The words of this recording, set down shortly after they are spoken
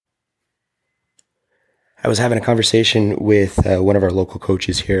I was having a conversation with one of our local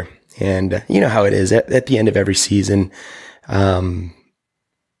coaches here, and you know how it is at the end of every season.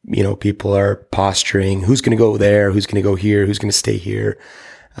 People are posturing, who's going to go there, who's going to go here, who's going to stay here.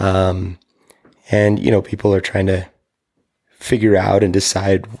 People are trying to figure out and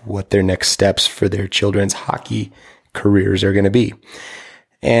decide what their next steps for their children's hockey careers are going to be.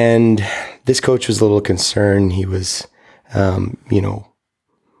 And this coach was a little concerned. He was,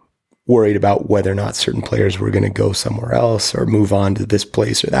 worried about whether or not certain players were going to go somewhere else or move on to this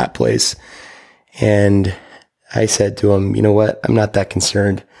place or that place. And I said to him, you know what? I'm not that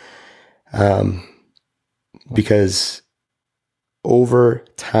concerned. Because over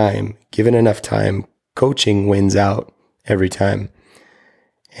time, given enough time, coaching wins out every time.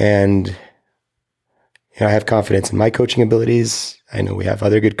 And I have confidence in my coaching abilities. I know we have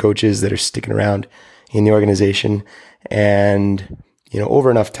other good coaches that are sticking around in the organization. And,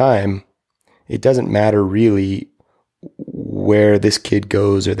 over enough time, it doesn't matter really where this kid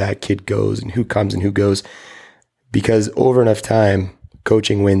goes or that kid goes and who comes and who goes, because over enough time,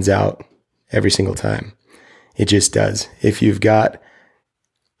 coaching wins out every single time. It just does. If you've got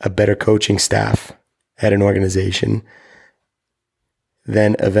a better coaching staff at an organization,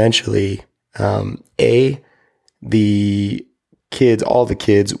 then eventually, all the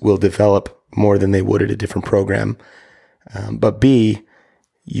kids will develop more than they would at a different program. But B,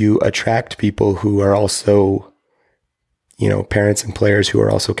 you attract people who are also, parents and players who are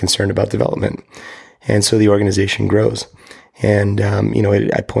also concerned about development. And so the organization grows. And,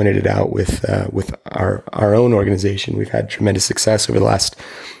 I pointed it out with our own organization. We've had tremendous success over the last,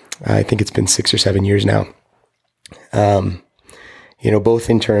 I think it's been 6 or 7 years now. Both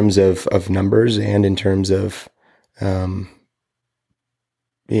in terms of numbers and in terms of,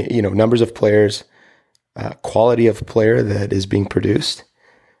 numbers of players, quality of player that is being produced,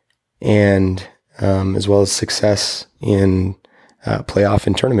 and as well as success in playoff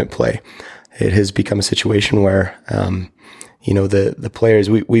and tournament play. It has become a situation where, the players,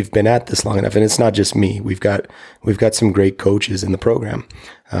 we've been at this long enough, and it's not just me. We've got some great coaches in the program.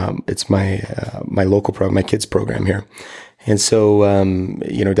 It's my local program, my kids program here. And so,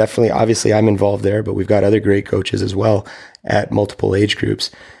 definitely, obviously I'm involved there, but we've got other great coaches as well at multiple age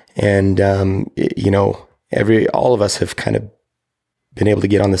groups. And, all of us have kind of been able to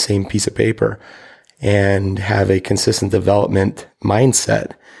get on the same piece of paper and have a consistent development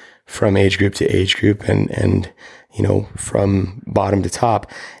mindset from age group to age group and from bottom to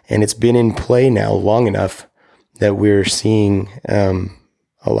top. And it's been in play now long enough that we're seeing, a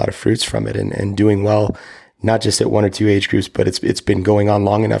lot of fruits from it and doing well, not just at one or two age groups, but it's been going on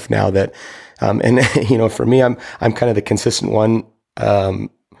long enough now that, for me, I'm kind of the consistent one,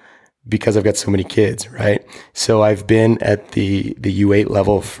 because I've got so many kids, right? So I've been at the U8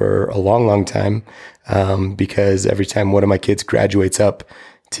 level for a long, long time, because every time one of my kids graduates up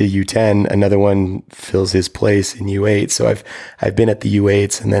to U10, another one fills his place in U8. So I've been at the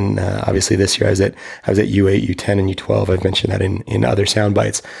U8s, and then obviously this year I was at U8, U10, and U12. I've mentioned that in other sound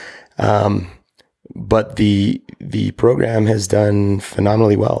bites. But the program has done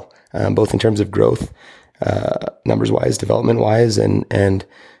phenomenally well, both in terms of growth, numbers wise, development wise, and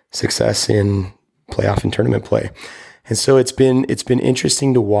success in playoff and tournament play. And so it's been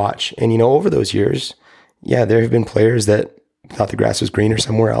interesting to watch. And, over those years, there have been players that thought the grass was greener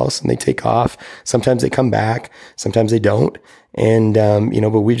somewhere else and they take off. Sometimes they come back, sometimes they don't. And,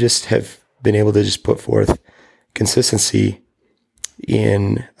 but we just have been able to just put forth consistency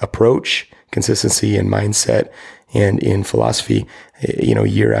in approach, consistency in mindset, and in philosophy,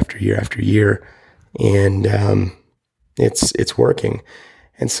 year after year after year. And, it's working.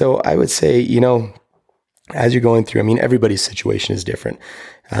 And so I would say, as you're going through, everybody's situation is different.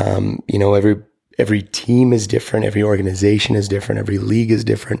 Every team is different. Every organization is different. Every league is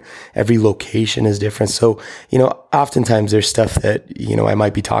different. Every location is different. So, oftentimes there's stuff that, I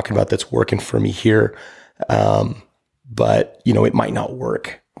might be talking about that's working for me here. But, it might not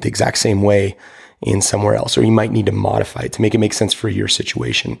work the exact same way in somewhere else, or you might need to modify it to make it make sense for your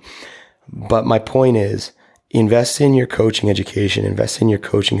situation. But my point is, invest in your coaching education, invest in your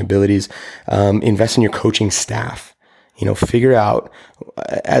coaching abilities, invest in your coaching staff. Figure out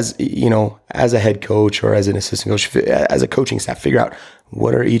as a head coach or as an assistant coach, as a coaching staff, figure out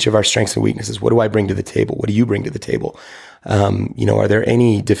what are each of our strengths and weaknesses? What do I bring to the table? What do you bring to the table? Are there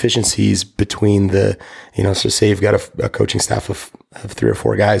any deficiencies between so say you've got a coaching staff of 3 or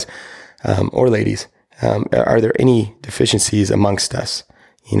 4 guys, or ladies. Are there any deficiencies amongst us?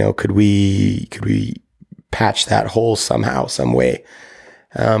 Could we patch that hole somehow, some way?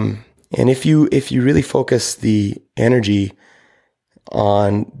 And if you really focus the energy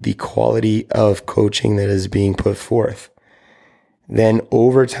on the quality of coaching that is being put forth, then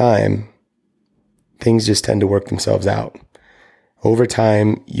over time, things just tend to work themselves out. Over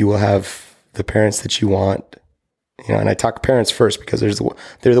time, you will have the parents that you want, and I talk parents first because they're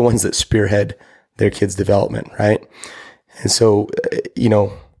the ones that spearhead their kids' development, right? And so,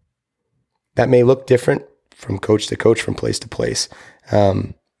 that may look different from coach to coach, from place to place.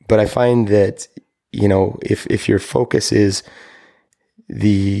 But I find that, if your focus is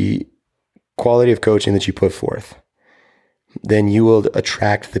the quality of coaching that you put forth, then you will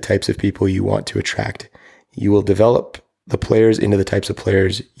attract the types of people you want to attract. You will develop the players into the types of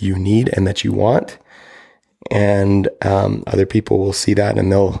players you need and that you want. And other people will see that,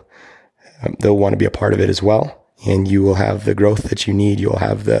 and they'll want to be a part of it as well. And you will have the growth that you need. You'll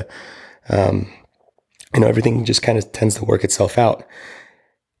have the, everything just kind of tends to work itself out.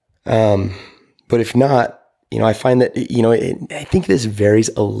 But if not, I find that, I think this varies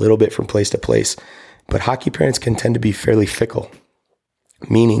a little bit from place to place, but hockey parents can tend to be fairly fickle,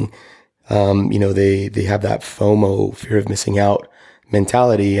 meaning, they have that FOMO, fear of missing out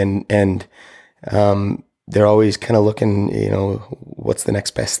mentality, and they're always kind of looking, what's the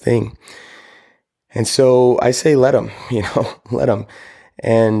next best thing? And so I say, let them.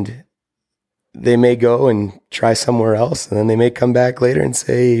 And they may go and try somewhere else, and then they may come back later and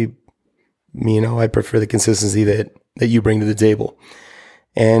say, I prefer the consistency that you bring to the table.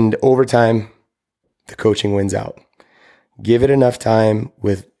 And over time, the coaching wins out. Give it enough time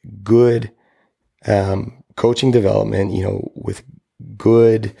with good coaching development, with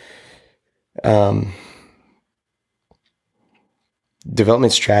good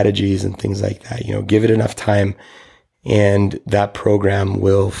development strategies and things like that. Give it enough time, and that program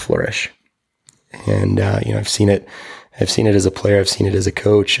will flourish. And I've seen it as a player. I've seen it as a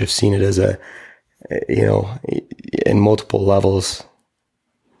coach. I've seen it as in multiple levels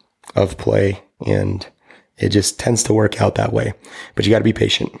of play, and it just tends to work out that way. But you got to be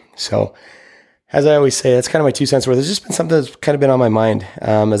patient. So, as I always say, that's kind of my 2 cents worth. It's just been something that's kind of been on my mind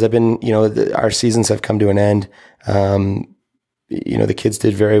as I've been. Our seasons have come to an end. The kids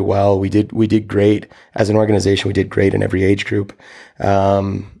did very well. We did great as an organization. We did great in every age group.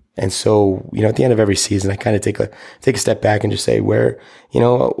 And so, at the end of every season, I kind of take a step back and just say, where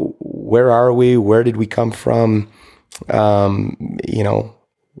are we? Where did we come from?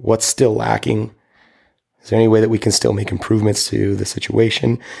 What's still lacking? Is there any way that we can still make improvements to the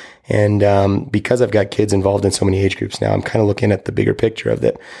situation? And because I've got kids involved in so many age groups now, I'm kind of looking at the bigger picture of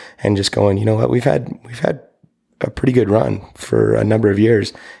it and just going, you know what, we've had a pretty good run for a number of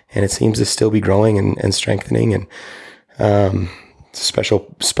years, and it seems to still be growing and strengthening. And it's a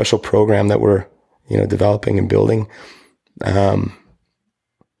special program that we're developing and building. And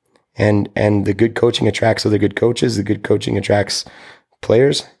the good coaching attracts other good coaches. The good coaching attracts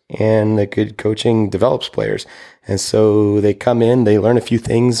players, and the good coaching develops players. And so they come in, they learn a few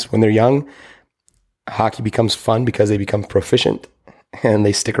things when they're young. Hockey becomes fun because they become proficient, and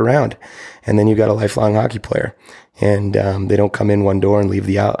they stick around. And then you've got a lifelong hockey player, and they don't come in one door and leave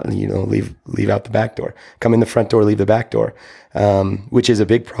out the back door. Come in the front door, leave the back door, which is a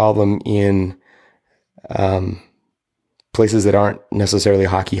big problem in places that aren't necessarily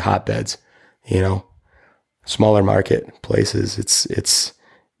hockey hotbeds. Smaller market places. It's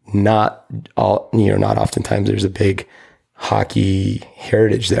not all, not oftentimes there's a big hockey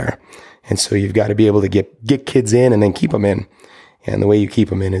heritage there. And so you've got to be able to get kids in and then keep them in. And the way you keep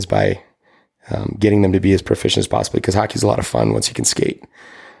them in is by getting them to be as proficient as possible, because hockey's a lot of fun once you can skate,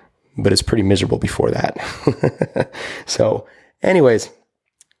 but it's pretty miserable before that. So anyways,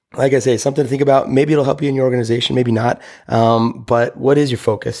 like I say, something to think about. Maybe it'll help you in your organization, maybe not. But what is your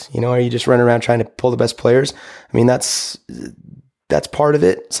focus? Are you just running around trying to pull the best players? I mean, that's part of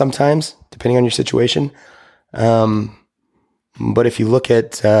it sometimes, depending on your situation. But if you look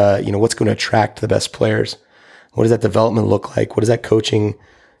at, what's going to attract the best players, what does that development look like? What does that coaching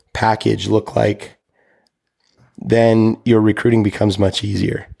package look like? Then your recruiting becomes much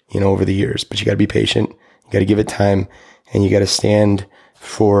easier, over the years. But you got to be patient. You got to give it time, and you got to stand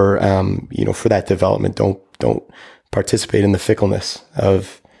for, for that development. Don't participate in the fickleness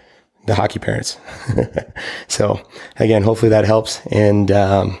of the hockey parents. So again, hopefully that helps, and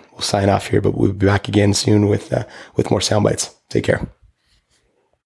we'll sign off here, but we'll be back again soon with more sound bites. Take care.